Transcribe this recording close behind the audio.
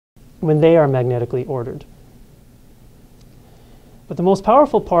when they are magnetically ordered. But the most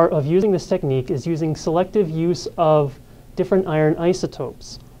powerful part of using this technique is using selective use of different iron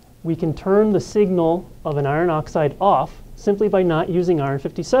isotopes. We can turn the signal of an iron oxide off simply by not using iron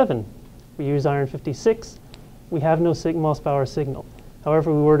 57. We use iron 56, we have no most power signal.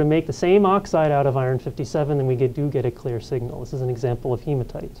 However, if we were to make the same oxide out of iron 57, then we do get a clear signal. This is an example of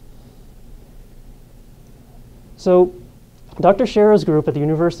hematite. So Dr. Sherrow's group at the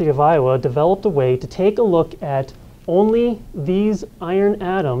University of Iowa developed a way to take a look at only these iron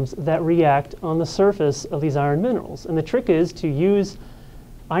atoms that react on the surface of these iron minerals. And the trick is to use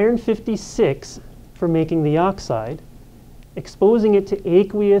iron 56 for making the oxide, exposing it to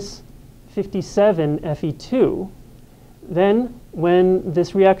aqueous 57 Fe2. Then, when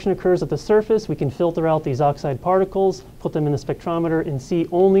this reaction occurs at the surface, we can filter out these oxide particles, put them in the spectrometer, and see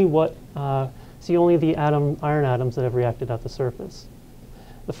only the iron atoms that have reacted at the surface.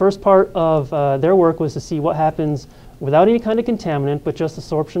 The first part of their work was to see what happens without any kind of contaminant, but just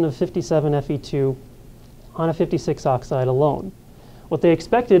absorption of 57 Fe2 on a 56 oxide alone. What they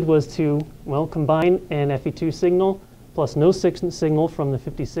expected was to, well, combine an Fe2 signal plus no signal from the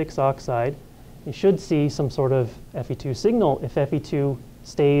 56 oxide. You should see some sort of Fe2 signal if Fe2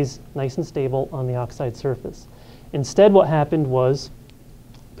 stays nice and stable on the oxide surface. Instead, what happened was,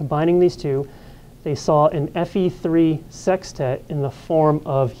 combining these two, they saw an Fe3 sextet in the form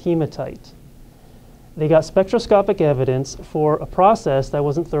of hematite. They got spectroscopic evidence for a process that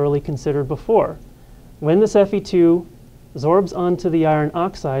wasn't thoroughly considered before. When this Fe2 absorbs onto the iron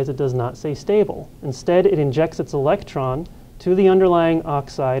oxides, it does not stay stable. Instead, it injects its electron to the underlying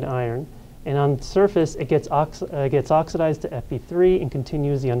oxide iron, and on the surface, it gets oxidized to Fe3 and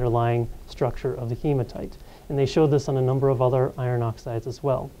continues the underlying structure of the hematite. And they showed this on a number of other iron oxides as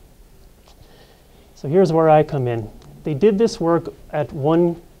well. So here's where I come in. They did this work at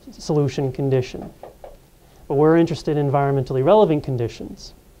one solution condition, but we're interested in environmentally relevant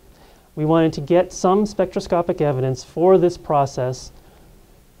conditions. We wanted to get some spectroscopic evidence for this process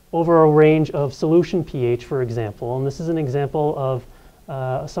over a range of solution pH, for example. And this is an example of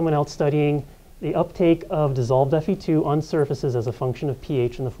someone else studying the uptake of dissolved Fe2 on surfaces as a function of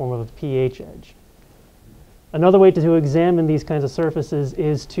pH in the form of a pH edge. Another way to examine these kinds of surfaces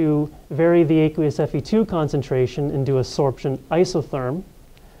is to vary the aqueous Fe2 concentration and do a sorption isotherm,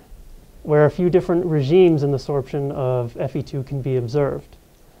 where a few different regimes in the sorption of Fe2 can be observed.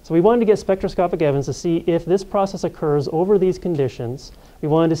 So we wanted to get spectroscopic evidence to see if this process occurs over these conditions. We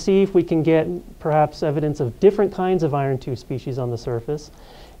wanted to see if we can get perhaps evidence of different kinds of iron 2 species on the surface.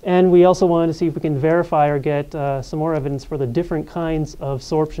 And we also wanted to see if we can verify or get some more evidence for the different kinds of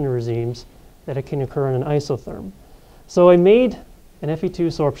sorption regimes that it can occur in an isotherm. So I made an Fe2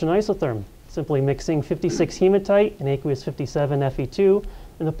 sorption isotherm, simply mixing 56 hematite and aqueous 57 Fe2,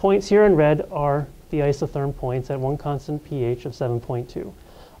 and the points here in red are the isotherm points at one constant pH of 7.2.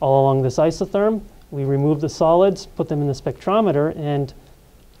 All along this isotherm, we removed the solids, put them in the spectrometer, and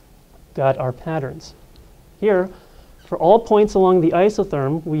got our patterns. Here, for all points along the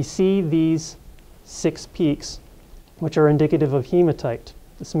isotherm, we see these 6 peaks, which are indicative of hematite.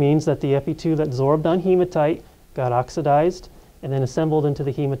 This means that the Fe2 that absorbed on hematite got oxidized and then assembled into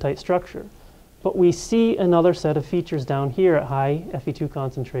the hematite structure. But we see another set of features down here at high Fe2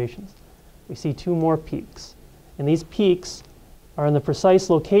 concentrations. We see 2 more peaks. And these peaks are in the precise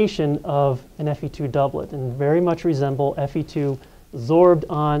location of an Fe2 doublet and very much resemble Fe2 absorbed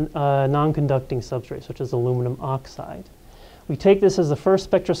on a non-conducting substrate, such as aluminum oxide. We take this as the first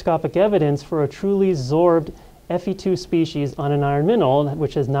spectroscopic evidence for a truly absorbed Fe2 species on an iron mineral,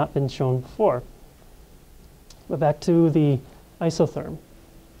 which has not been shown before. But back to the isotherm.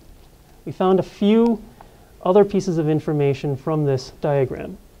 We found a few other pieces of information from this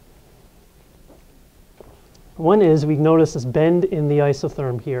diagram. One is we notice this bend in the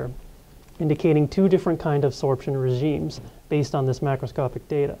isotherm here, indicating 2 different kinds of sorption regimes based on this macroscopic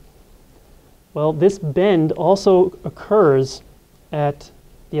data. Well, this bend also occurs at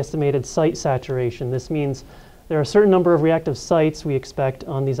the estimated site saturation. This means there are a certain number of reactive sites we expect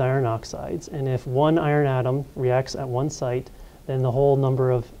on these iron oxides, and if one iron atom reacts at one site, then the whole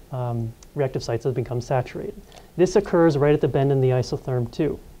number of reactive sites have become saturated. This occurs right at the bend in the isotherm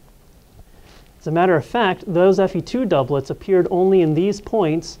too. As a matter of fact, those Fe2 doublets appeared only in these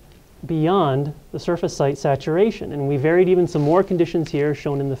points beyond the surface site saturation, and we varied even some more conditions here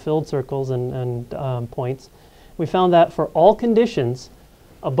shown in the filled circles and points. We found that for all conditions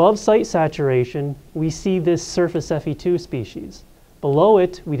above site saturation, we see this surface Fe2 species. Below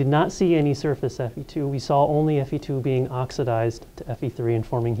it, we did not see any surface Fe2. We saw only Fe2 being oxidized to Fe3 and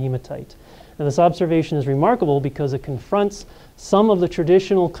forming hematite. And this observation is remarkable because it confronts some of the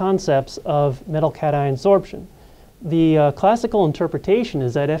traditional concepts of metal cation sorption. The classical interpretation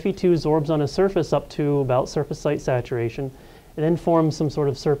is that Fe2 sorbs on a surface up to about surface site saturation and then forms some sort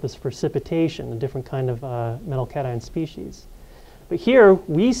of surface precipitation, a different kind of metal cation species. But here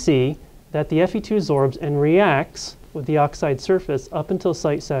we see that the Fe2 sorbs and reacts with the oxide surface up until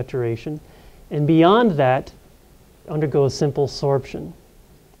site saturation, and beyond that undergoes simple sorption.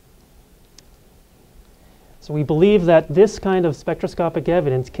 So we believe that this kind of spectroscopic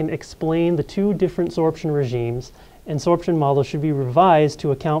evidence can explain the two different sorption regimes, and sorption models should be revised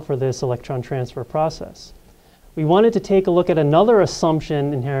to account for this electron transfer process. We wanted to take a look at another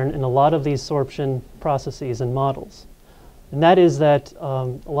assumption inherent in a lot of these sorption processes and models. And that is that a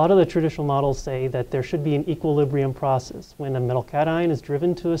lot of the traditional models say that there should be an equilibrium process. When a metal cation is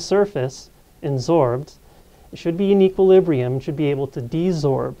driven to a surface and sorbed, it should be in equilibrium, should be able to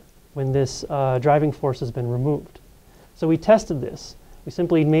desorb when this driving force has been removed. So we tested this. We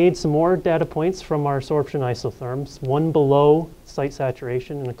simply made some more data points from our sorption isotherms, one below site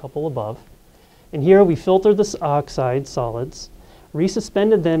saturation and a couple above. And here we filtered the oxide solids,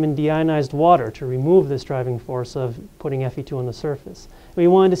 resuspended them in deionized water to remove this driving force of putting Fe2 on the surface. And we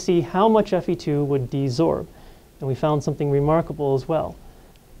wanted to see how much Fe2 would desorb. And we found something remarkable as well.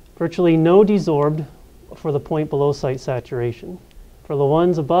 Virtually no desorbed for the point below site saturation. For the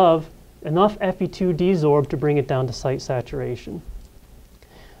ones above, enough Fe2 desorbed to bring it down to site saturation.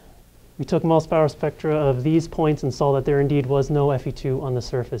 We took mass power spectra of these points and saw that there indeed was no Fe2 on the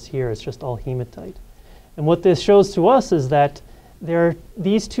surface here. It's just all hematite. And what this shows to us is that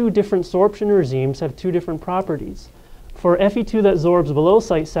these two different sorption regimes have two different properties. For Fe2 that sorbs below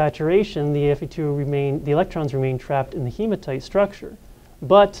site saturation, the electrons remain trapped in the hematite structure.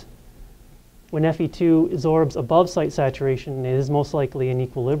 But when Fe2 sorbs above site saturation, it is most likely in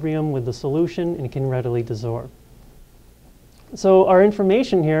equilibrium with the solution and can readily desorb. So our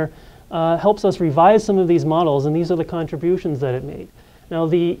information here helps us revise some of these models, and these are the contributions that it made. Now,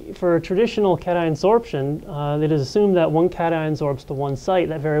 for traditional cation sorption, it is assumed that one cation sorbs to one site.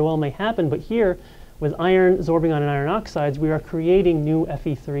 That very well may happen, but here, with iron sorbing on iron oxides, we are creating new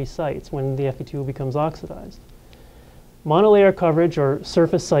Fe3 sites when the Fe2 becomes oxidized. Monolayer coverage, or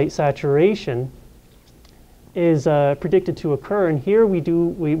surface site saturation, is predicted to occur, and here we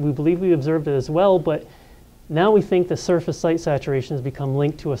believe we observed it as well, but now we think the surface site saturation has become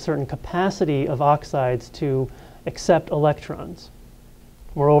linked to a certain capacity of oxides to accept electrons.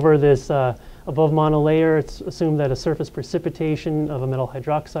 Moreover, this above monolayer, it's assumed that a surface precipitation of a metal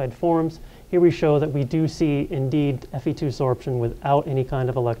hydroxide forms. Here we show that we do see indeed Fe2 sorption without any kind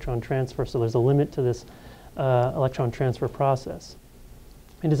of electron transfer, so there's a limit to this electron transfer process.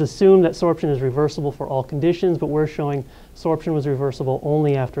 It is assumed that sorption is reversible for all conditions, but we're showing sorption was reversible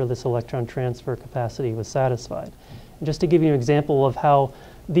only after this electron transfer capacity was satisfied. And just to give you an example of how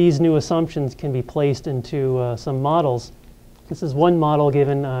these new assumptions can be placed into some models, this is one model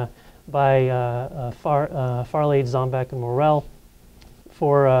given by Farlade, Zombach, and Morel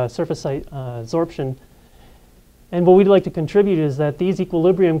for surface site sorption. And what we'd like to contribute is that these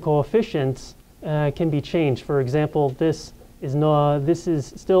equilibrium coefficients can be changed. For example, this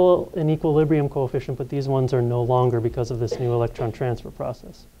is still an equilibrium coefficient, but these ones are no longer because of this new electron transfer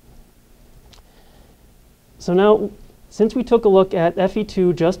process. So now, since we took a look at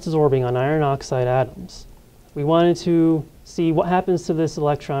Fe2 just sorbing on iron oxide atoms, we wanted to see what happens to this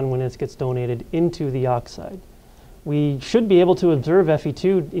electron when it gets donated into the oxide. We should be able to observe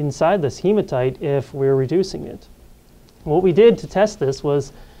Fe2 inside this hematite if we're reducing it. What we did to test this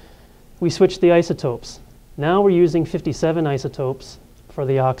was we switched the isotopes. Now we're using 57 isotopes for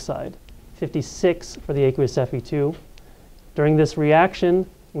the oxide, 56 for the aqueous Fe2. During this reaction,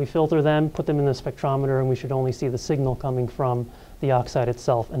 we filter them, put them in the spectrometer, and we should only see the signal coming from the oxide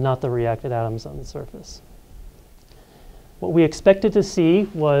itself and not the reacted atoms on the surface. What we expected to see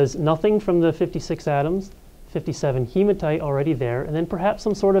was nothing from the 56 atoms, 57 hematite already there, and then perhaps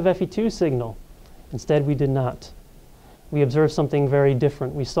some sort of Fe2 signal. Instead, we did not. We observed something very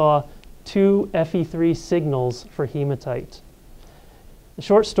different. We saw two Fe3 signals for hematite. The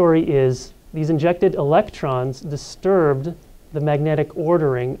short story is these injected electrons disturbed the magnetic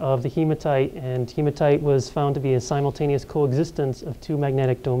ordering of the hematite, and hematite was found to be a simultaneous coexistence of two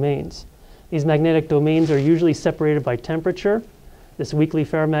magnetic domains. These magnetic domains are usually separated by temperature. This weakly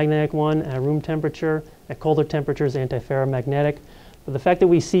ferromagnetic one at room temperature, at colder temperatures antiferromagnetic. But the fact that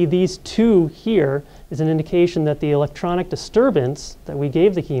we see these two here is an indication that the electronic disturbance that we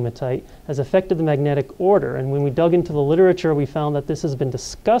gave the hematite has affected the magnetic order. And when we dug into the literature, we found that this has been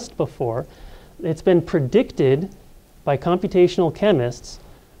discussed before. It's been predicted by computational chemists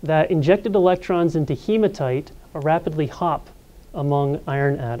that injected electrons into hematite rapidly hop among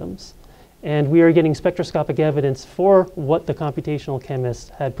iron atoms. And we are getting spectroscopic evidence for what the computational chemists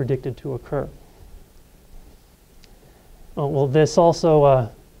had predicted to occur. Oh, well, this also,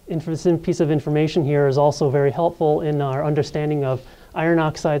 this piece of information here is also very helpful in our understanding of iron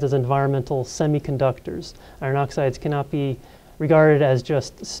oxides as environmental semiconductors. Iron oxides cannot be regarded as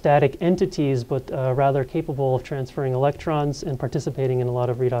just static entities, but rather capable of transferring electrons and participating in a lot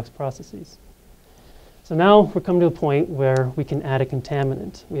of redox processes. So now we're coming to a point where we can add a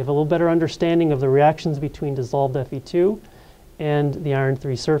contaminant. We have a little better understanding of the reactions between dissolved Fe2 and the iron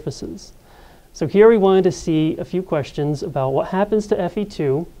 3 surfaces. So here we wanted to see a few questions about what happens to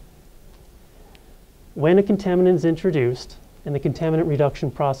Fe2 when a contaminant is introduced and the contaminant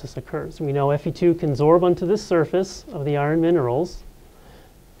reduction process occurs. We know Fe2 can absorb onto the surface of the iron minerals.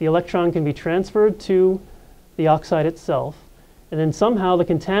 The electron can be transferred to the oxide itself, and then somehow the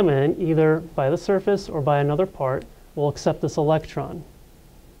contaminant, either by the surface or by another part, will accept this electron.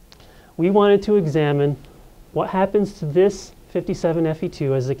 We wanted to examine what happens to this 57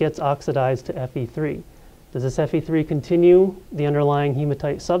 Fe2 as it gets oxidized to Fe3. Does this Fe3 continue the underlying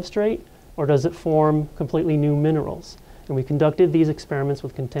hematite substrate, or does it form completely new minerals? And we conducted these experiments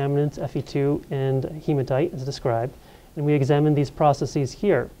with contaminants Fe2 and hematite as described, and we examined these processes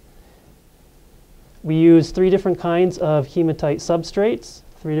here. We used 3 different kinds of hematite substrates,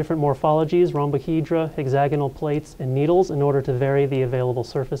 3 different morphologies, rhombohedra, hexagonal plates, and needles in order to vary the available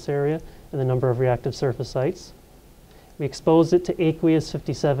surface area and the number of reactive surface sites. We exposed it to aqueous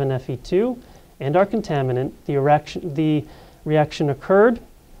 57 Fe2 and our contaminant. The reaction occurred,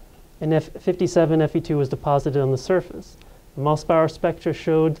 and 57 Fe2 was deposited on the surface. The Mossbauer spectra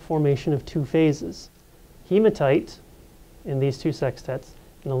showed formation of 2 phases: hematite in these 2 sextets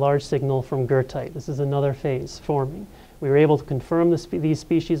and a large signal from goethite. This is another phase forming. We were able to confirm these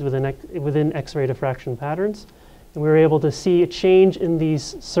species within X-ray diffraction patterns, and we were able to see a change in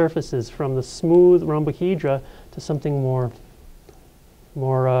these surfaces from the smooth rhombohedra to something more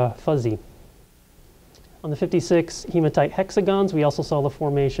fuzzy. On the 56 hematite hexagons, we also saw the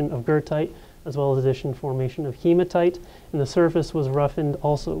formation of goethite, as well as addition formation of hematite, and the surface was roughened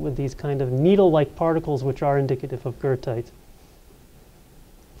also with these kind of needle-like particles, which are indicative of goethite.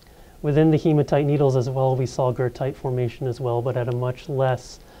 Within the hematite needles as well, we saw goethite formation as well, but at a much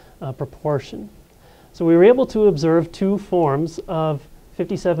less proportion. So we were able to observe 2 forms of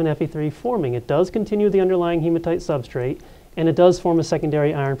 57 Fe3 forming. It does continue the underlying hematite substrate, and it does form a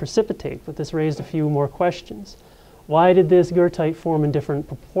secondary iron precipitate, but this raised a few more questions. Why did this goethite form in different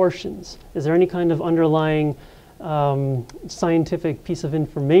proportions? Is there any kind of underlying scientific piece of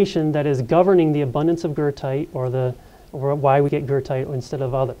information that is governing the abundance of goethite or why we get goethite instead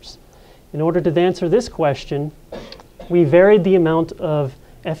of others? In order to answer this question, we varied the amount of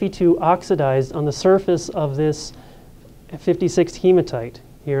Fe2 oxidized on the surface of this 56 hematite,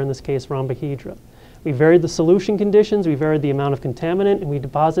 here in this case rhombohedra. We varied the solution conditions, we varied the amount of contaminant, and we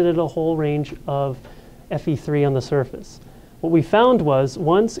deposited a whole range of Fe3 on the surface. What we found was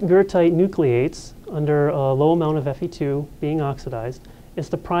once goethite nucleates under a low amount of Fe2 being oxidized, it's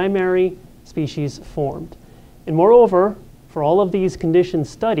the primary species formed. And moreover, for all of these conditions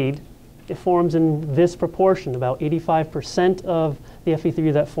studied, it forms in this proportion. About 85% of the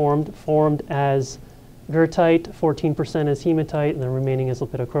Fe3 that formed as goethite, 14% as hematite, and the remaining as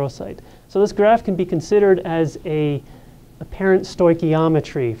lepidochrosite. So this graph can be considered as a apparent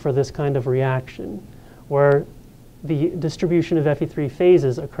stoichiometry for this kind of reaction, where the distribution of Fe3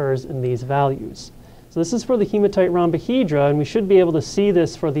 phases occurs in these values. So this is for the hematite rhombohedra, and we should be able to see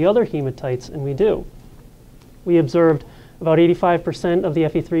this for the other hematites, and we do. We observed about 85% of the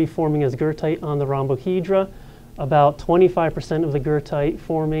Fe3 forming as goethite on the rhombohedra, about 25% of the goethite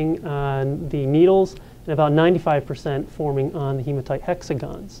forming on the needles, and about 95% forming on the hematite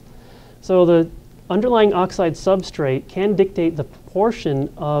hexagons. So the underlying oxide substrate can dictate the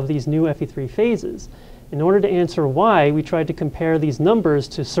proportion of these new Fe3 phases. In order to answer why, we tried to compare these numbers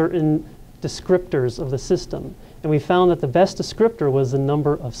to certain descriptors of the system, and we found that the best descriptor was the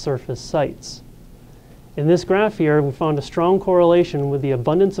number of surface sites. In this graph here, we found a strong correlation with the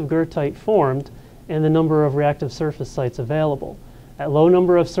abundance of goethite formed and the number of reactive surface sites available. At low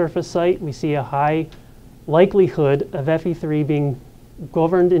number of surface site, we see a high likelihood of Fe3 being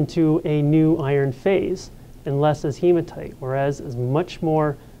governed into a new iron phase and less as hematite, whereas as much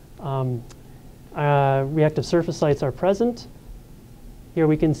more reactive surface sites are present, here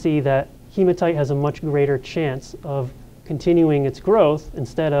we can see that hematite has a much greater chance of continuing its growth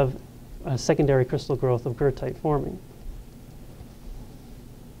instead of a secondary crystal growth of goethite forming.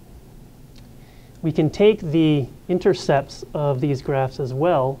 we can take the intercepts of these graphs as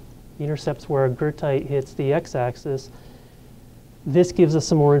well, the intercepts where goethite hits the x-axis. This gives us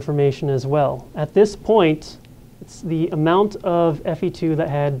some more information as well. At this point, it's the amount of Fe2 that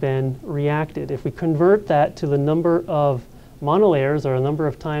had been reacted. If we convert that to the number of monolayers, or a number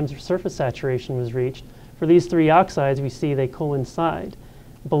of times surface saturation was reached, for these three oxides, we see they coincide.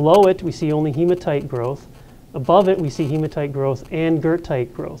 Below it, we see only hematite growth. Above it, we see hematite growth and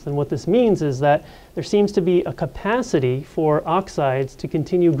goethite growth. And what this means is that there seems to be a capacity for oxides to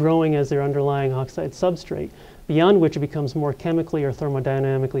continue growing as their underlying oxide substrate, beyond which it becomes more chemically or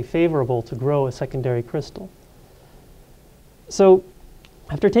thermodynamically favorable to grow a secondary crystal. So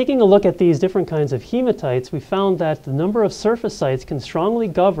after taking a look at these different kinds of hematites, we found that the number of surface sites can strongly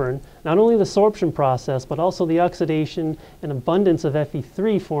govern not only the sorption process, but also the oxidation and abundance of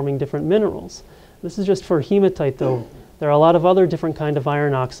Fe3 forming different minerals. This is just for hematite, though. There are a lot of other different kind of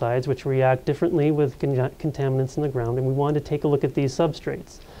iron oxides which react differently with contaminants in the ground, and we wanted to take a look at these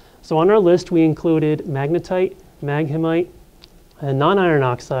substrates. So on our list, we included magnetite, maghemite, a non-iron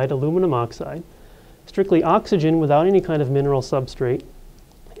oxide, aluminum oxide, strictly oxygen without any kind of mineral substrate,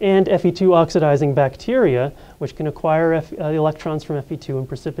 and Fe2 oxidizing bacteria, which can acquire electrons from Fe2 and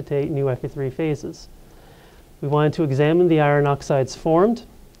precipitate new Fe3 phases. We wanted to examine the iron oxides formed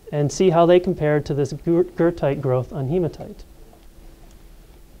and see how they compared to this goethite growth on hematite.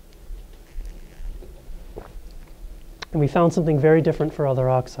 And we found something very different for other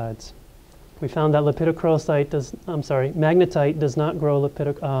oxides. We found that magnetite does not grow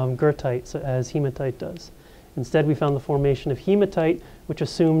goethite as hematite does. Instead, we found the formation of hematite, which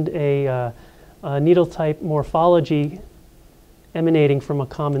assumed a needle-type morphology emanating from a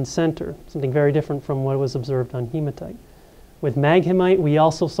common center, something very different from what was observed on hematite. With maghemite, we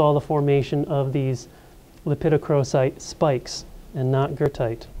also saw the formation of these lepidocrosite spikes and not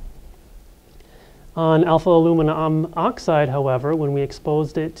goethite. On alpha aluminum oxide, however, when we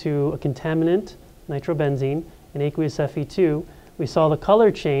exposed it to a contaminant, nitrobenzene, and aqueous Fe2, we saw the color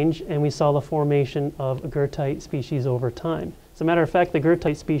change and we saw the formation of a goethite species over time. As a matter of fact, the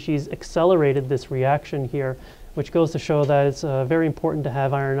goethite species accelerated this reaction here, which goes to show that it's very important to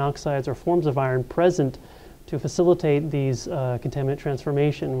have iron oxides or forms of iron present to facilitate these contaminant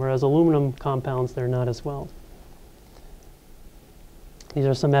transformation, whereas aluminum compounds, they're not as well. These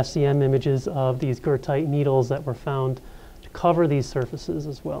are some FCM images of these goethite needles that were found to cover these surfaces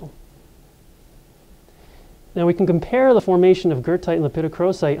as well. Now we can compare the formation of goethite and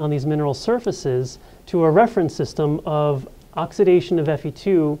lepidocrosite on these mineral surfaces to a reference system of oxidation of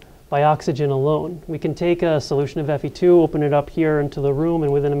Fe2 by oxygen alone. We can take a solution of Fe2, open it up here into the room,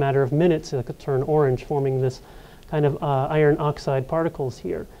 and within a matter of minutes it could turn orange, forming this kind of iron oxide particles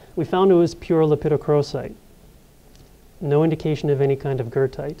here. We found it was pure lepidocrosite. No indication of any kind of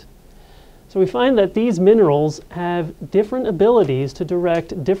goethite. So we find that these minerals have different abilities to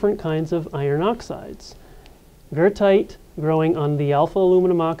direct different kinds of iron oxides. Goethite growing on the alpha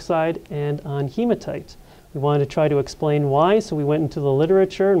aluminum oxide and on hematite. We wanted to try to explain why, so we went into the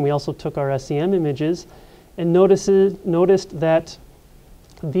literature and we also took our SEM images and noticed that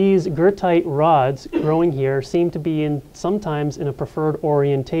these goethite rods growing here seem to be sometimes in a preferred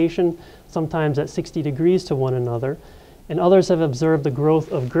orientation, sometimes at 60 degrees to one another, and others have observed the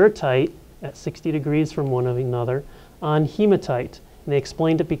growth of goethite at 60 degrees from one another on hematite. And they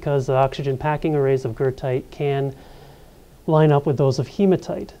explained it because the oxygen packing arrays of goethite can line up with those of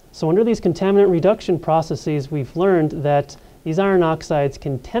hematite. So under these contaminant reduction processes, we've learned that these iron oxides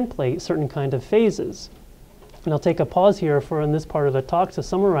can template certain kind of phases. And I'll take a pause here in this part of the talk to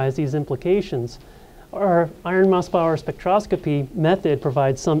summarize these implications. Our iron mass power spectroscopy method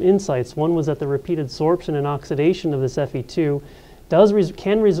provides some insights. One was that the repeated sorption and oxidation of this Fe2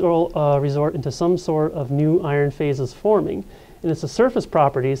 can resort into some sort of new iron phases forming. And it's the surface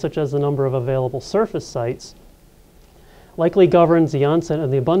properties, such as the number of available surface sites, likely governs the onset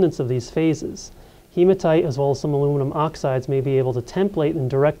and the abundance of these phases. Hematite, as well as some aluminum oxides, may be able to template and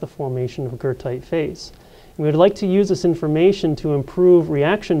direct the formation of a goethite phase. And we would like to use this information to improve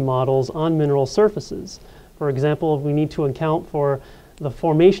reaction models on mineral surfaces. For example, we need to account for the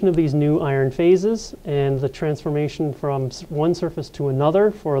formation of these new iron phases and the transformation from one surface to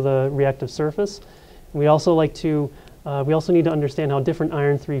another for the reactive surface. And we also need to understand how different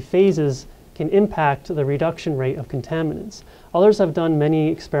iron 3 phases can impact the reduction rate of contaminants. Others have done many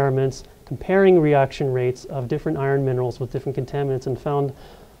experiments comparing reaction rates of different iron minerals with different contaminants and found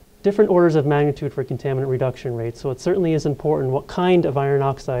different orders of magnitude for contaminant reduction rates. So it certainly is important what kind of iron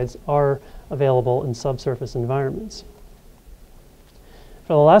oxides are available in subsurface environments.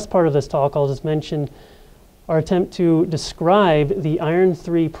 For the last part of this talk, I'll just mention our attempt to describe the iron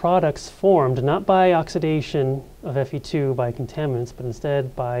 3 products formed not by oxidation of Fe2 by contaminants, but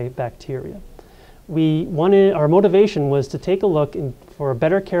instead by bacteria. Our motivation was to take a look for a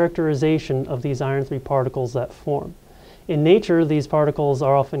better characterization of these iron 3 particles that form. In nature, these particles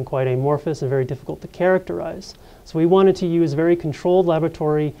are often quite amorphous and very difficult to characterize. So we wanted to use very controlled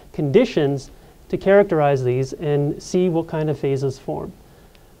laboratory conditions to characterize these and see what kind of phases form.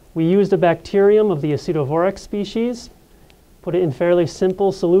 We used a bacterium of the Acetovorax species, put it in fairly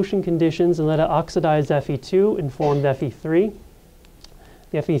simple solution conditions, and let it oxidize Fe2 and formed Fe3.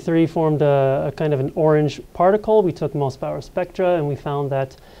 The Fe3 formed a kind of an orange particle. We took Mossbauer spectra, and we found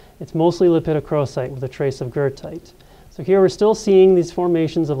that it's mostly lepidocrosite with a trace of goethite. So here we're still seeing these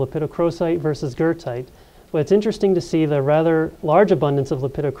formations of lepidocrosite versus goethite, but it's interesting to see the rather large abundance of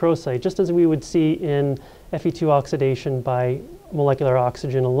lepidocrosite, just as we would see in Fe2 oxidation by molecular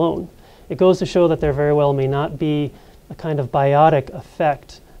oxygen alone. It goes to show that there very well may not be a kind of biotic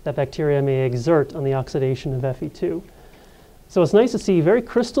effect that bacteria may exert on the oxidation of Fe2. So it's nice to see very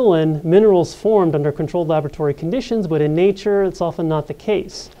crystalline minerals formed under controlled laboratory conditions, but in nature it's often not the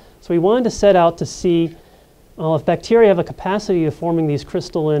case. So we wanted to set out to see if bacteria have a capacity of forming these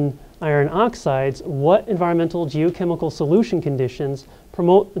crystalline iron oxides, what environmental geochemical solution conditions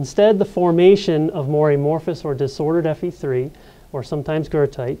promote instead the formation of more amorphous or disordered Fe3, or sometimes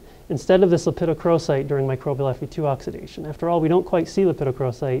goethite, instead of this lepidocrosite during microbial Fe2 oxidation. After all, we don't quite see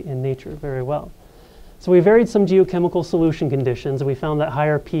lepidocrosite in nature very well. So we varied some geochemical solution conditions, and we found that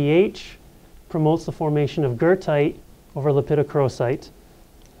higher pH promotes the formation of goethite over lepidocrosite.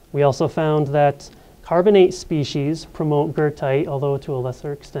 We also found that carbonate species promote goethite, although to a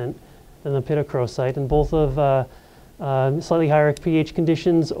lesser extent than lepidocrosite, and both of slightly higher pH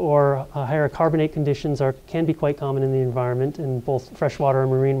conditions or higher carbonate conditions can be quite common in the environment in both freshwater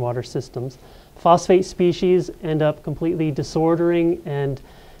and marine water systems. Phosphate species end up completely disordering and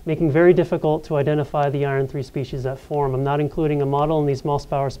making very difficult to identify the iron 3 species that form. I'm not including a model in these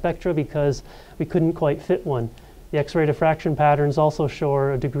Mossbauer spectra because we couldn't quite fit one. The X-ray diffraction patterns also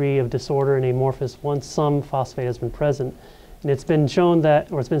show a degree of disorder and amorphous once some phosphate has been present. And it's been shown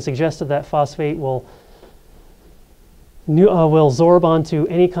that, or it's been suggested that phosphate will absorb onto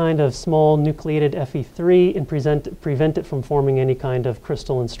any kind of small nucleated Fe3 and prevent it from forming any kind of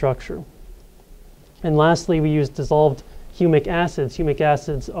crystalline structure. And lastly, we used dissolved humic acids. Humic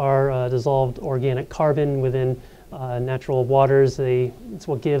acids are dissolved organic carbon within natural waters. It's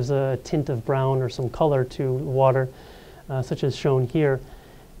what gives a tint of brown or some color to water, such as shown here.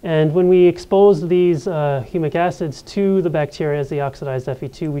 And when we exposed these humic acids to the bacteria as they oxidized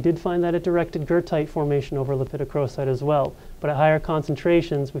Fe2, we did find that it directed goethite formation over lepidocrosite as well. But at higher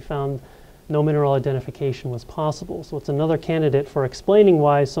concentrations, we found no mineral identification was possible. So it's another candidate for explaining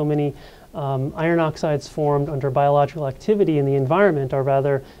why so many iron oxides formed under biological activity in the environment are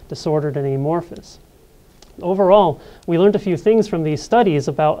rather disordered and amorphous. Overall, we learned a few things from these studies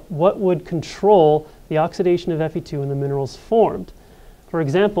about what would control the oxidation of Fe2 in the minerals formed. For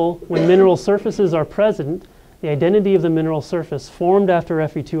example, when mineral surfaces are present, the identity of the mineral surface formed after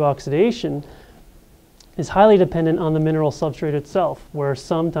Fe2 oxidation is highly dependent on the mineral substrate itself, where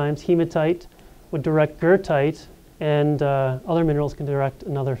sometimes hematite would direct goethite and other minerals can direct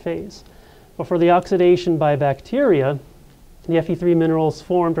another phase. But for the oxidation by bacteria, the Fe3 minerals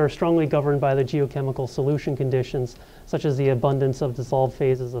formed are strongly governed by the geochemical solution conditions, such as the abundance of dissolved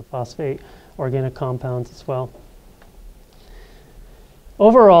phases of phosphate organic compounds as well.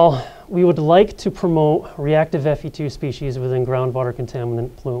 Overall, we would like to promote reactive Fe2 species within groundwater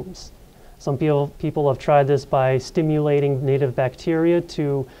contaminant plumes. Some people have tried this by stimulating native bacteria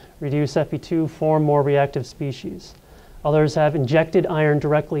to reduce Fe2, form more reactive species. Others have injected iron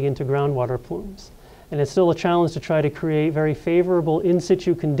directly into groundwater plumes. And it's still a challenge to try to create very favorable in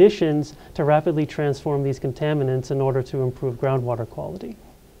situ conditions to rapidly transform these contaminants in order to improve groundwater quality.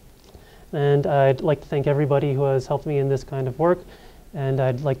 And I'd like to thank everybody who has helped me in this kind of work, and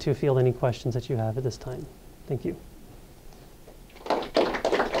I'd like to field any questions that you have at this time. Thank you.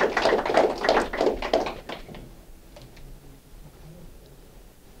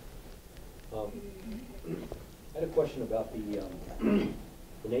 I had a question about the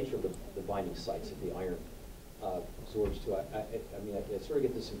nature of the binding sites that the iron absorbs to. I mean, I sort of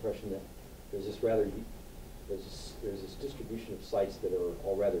get this impression that there's this distribution of sites that are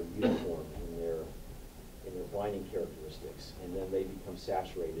all rather uniform in their binding characteristics, and then they become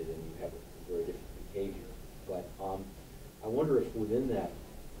saturated, and you have a very different behavior. But I wonder if within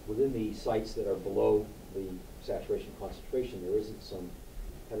the sites that are below the saturation concentration, there isn't some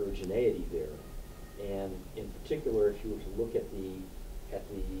heterogeneity there. And in particular, if you were to look at the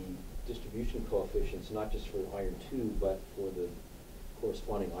distribution coefficients, not just for iron 2, but for the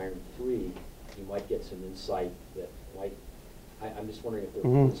corresponding iron 3, you might get some insight that might, I'm just wondering if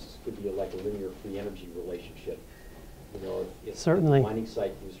this could be like a linear free energy relationship. You know, if Certainly. the mining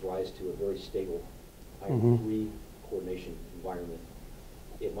site gives rise to a very stable iron 3 coordination environment,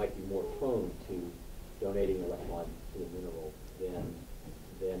 it might be more prone to donating an electron to the mineral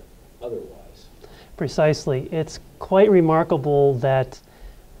than otherwise. Precisely. It's quite remarkable that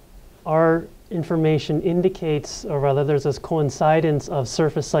our information indicates, or rather there's this coincidence of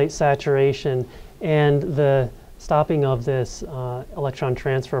surface site saturation and the stopping of this electron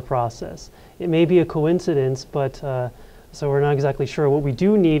transfer process. It may be a coincidence, but so we're not exactly sure. What we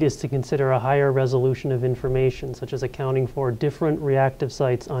do need is to consider a higher resolution of information, such as accounting for different reactive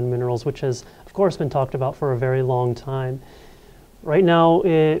sites on minerals, which has, of course, been talked about for a very long time. Right now,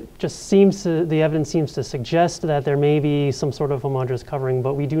 it just seems to, the evidence seems to suggest that there may be some sort of homogeneous covering,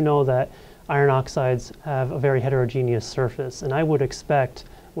 but we do know that iron oxides have a very heterogeneous surface, and I would expect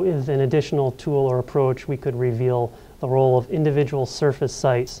with an additional tool or approach, we could reveal the role of individual surface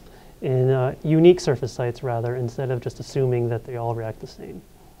sites in unique surface sites, rather, instead of just assuming that they all react the same.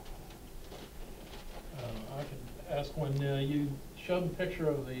 I could ask, when you showed the picture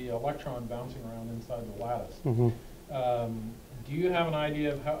of the electron bouncing around inside the lattice, do you have an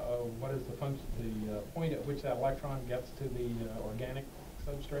idea of how, what is the function, the point at which that electron gets to the organic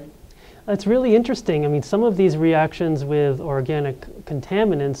substrate? It's really interesting. I mean, some of these reactions with organic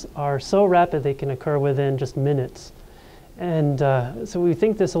contaminants are so rapid they can occur within just minutes. And so we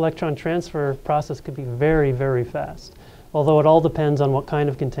think this electron transfer process could be very, very fast. Although it all depends on what kind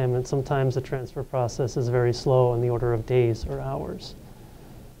of contaminant. Sometimes the transfer process is very slow, on the order of days or hours.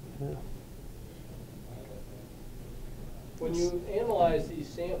 Yeah. When you analyze these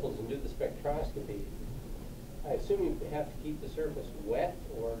samples and do the spectroscopy, I assume you have to keep the surface wet,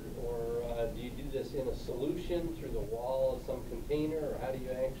 or do you do this in a solution through the wall of some container, or how do you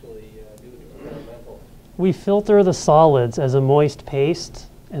actually do it experimentally? We filter the solids as a moist paste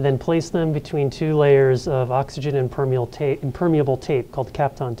and then place them between two layers of oxygen impermeable tape called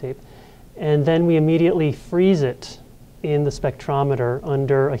Kapton tape. And then we immediately freeze it in the spectrometer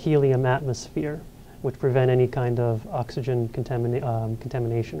under a helium atmosphere, which prevent any kind of oxygen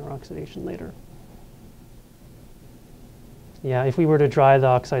contamination or oxidation later. Yeah, if we were to dry the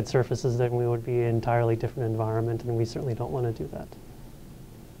oxide surfaces, then we would be in an entirely different environment, and we certainly don't want to do that.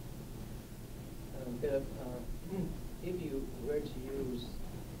 If you were to use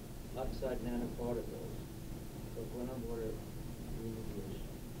oxide nanoparticles for groundwater remediation,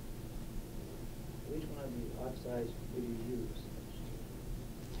 which one of the oxides would you use?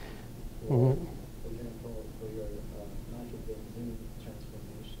 For example, for your nitrobenzene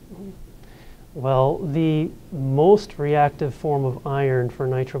transformation. Well, the most reactive form of iron for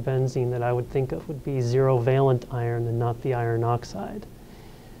nitrobenzene that I would think of would be zero-valent iron and not the iron oxide.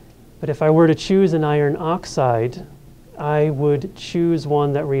 But if I were to choose an iron oxide, I would choose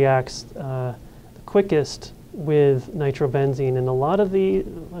one that reacts the quickest with nitrobenzene. And a lot of the,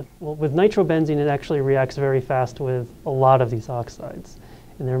 well, with nitrobenzene, it actually reacts very fast with a lot of these oxides.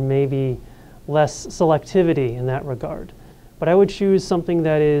 And there may be less selectivity in that regard. But I would choose something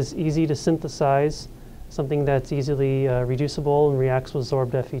that is easy to synthesize, something that's easily reducible and reacts with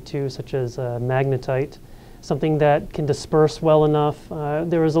sorbed Fe2, such as magnetite, something that can disperse well enough.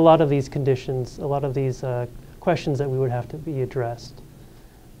 There is a lot of these conditions, a lot of these questions that we would have to be addressed.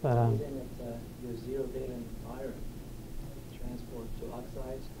 But, then if your zero-valent iron transport to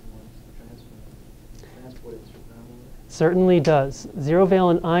oxides and transport it through groundwater? Certainly does.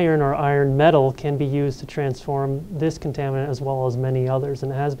 Zero-valent iron or iron metal can be used to transform this contaminant as well as many others,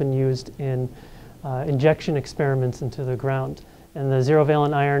 and it has been used in injection experiments into the ground. And the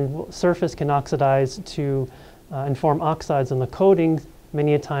zero-valent iron surface can oxidize to inform oxides on the coating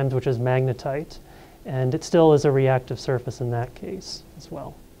many a times, which is magnetite. And it still is a reactive surface in that case as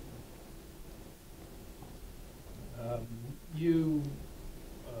well. You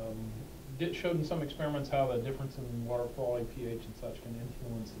showed in some experiments how the difference in water quality, pH, and such can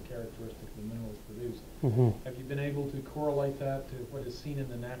influence the characteristics of the minerals produced. Have you been able to correlate that to what is seen in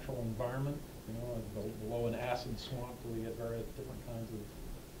the natural environment? You know, below an acid swamp, do we get various different kinds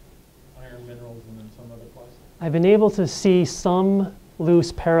of iron minerals and in some other places? I've been able to see some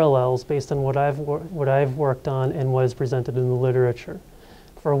loose parallels based on what I've worked on and what is presented in the literature.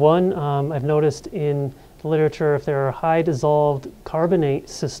 For one, I've noticed in the literature if there are high dissolved carbonate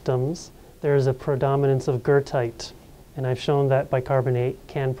systems, there's a predominance of goethite, and I've shown that bicarbonate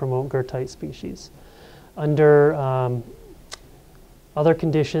can promote goethite species. Under other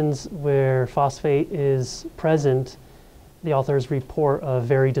conditions where phosphate is present, the authors report a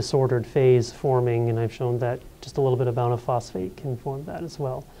very disordered phase forming, and I've shown that just a little bit of phosphate can form that as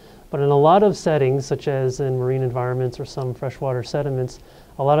well. But in a lot of settings, such as in marine environments or some freshwater sediments,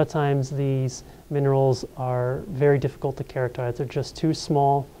 a lot of times these minerals are very difficult to characterize. They're just too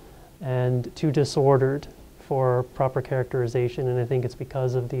small and too disordered for proper characterization, and I think it's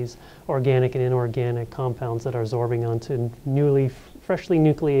because of these organic and inorganic compounds that are absorbing onto freshly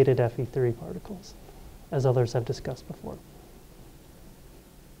nucleated Fe3 particles, as others have discussed before.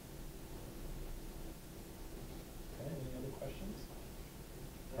 Okay, any other questions?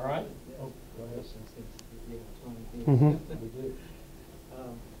 All right. Oh, go ahead. Mm-hmm. We do.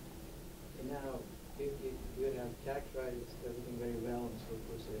 And now, if you have characterized everything very well, and so of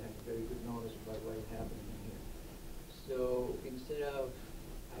course they have very good knowledge about what is happening here. So instead of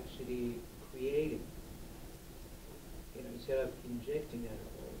actually creating, instead of injecting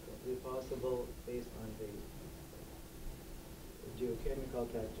nanoparticles, is it possible, based on the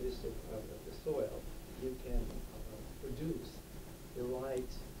geochemical characteristic of the soil, you can produce the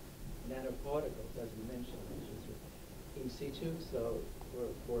right nanoparticles, as you mentioned, which is in situ, so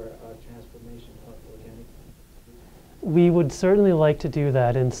for transformation of organic? We would certainly like to do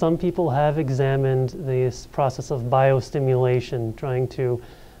that, and some people have examined this process of biostimulation, trying to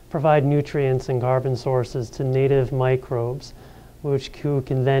provide nutrients and carbon sources to native microbes, who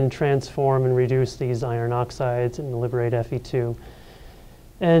can then transform and reduce these iron oxides and liberate Fe2.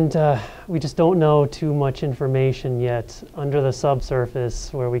 And we just don't know too much information yet under the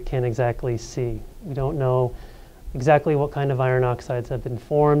subsurface where we can exactly see. We don't know exactly what kind of iron oxides have been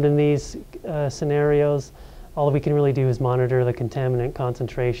formed in these scenarios. All we can really do is monitor the contaminant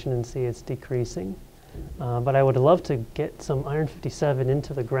concentration and see it's decreasing. But I would love to get some iron 57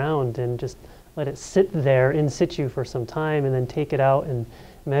 into the ground and just let it sit there in situ for some time and then take it out and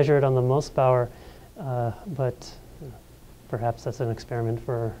measure it on the Mossbauer. But perhaps that's an experiment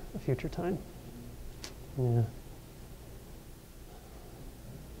for a future time. Yeah.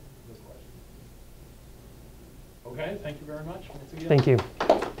 Okay, thank you very much once again. Thank you.